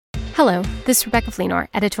Hello, this is Rebecca Fleenor,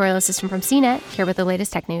 editorial assistant from CNET, here with the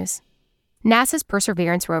latest tech news. NASA's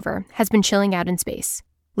Perseverance rover has been chilling out in space,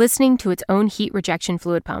 listening to its own heat rejection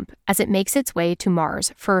fluid pump as it makes its way to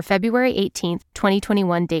Mars for a February 18,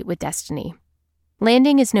 2021 date with Destiny.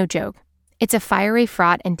 Landing is no joke. It's a fiery,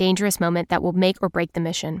 fraught, and dangerous moment that will make or break the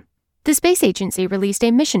mission. The space agency released a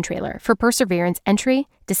mission trailer for Perseverance entry,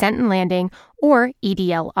 descent and landing, or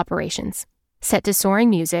EDL operations. Set to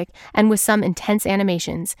soaring music and with some intense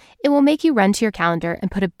animations, it will make you run to your calendar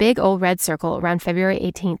and put a big old red circle around February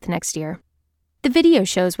 18th next year. The video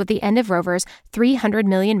shows what the end of rover's 300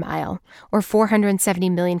 million mile, or 470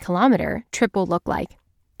 million kilometer, trip will look like.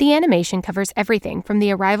 The animation covers everything from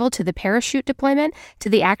the arrival to the parachute deployment to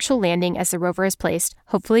the actual landing as the rover is placed,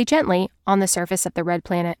 hopefully gently, on the surface of the red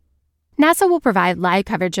planet. NASA will provide live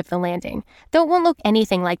coverage of the landing, though it won't look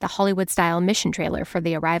anything like the Hollywood-style mission trailer for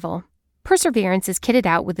the arrival. Perseverance is kitted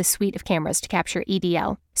out with a suite of cameras to capture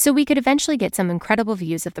EDL, so we could eventually get some incredible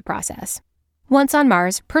views of the process. Once on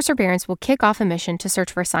Mars, Perseverance will kick off a mission to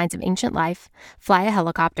search for signs of ancient life, fly a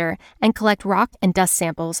helicopter, and collect rock and dust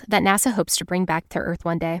samples that NASA hopes to bring back to Earth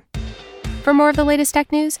one day. For more of the latest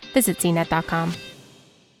tech news, visit cnet.com.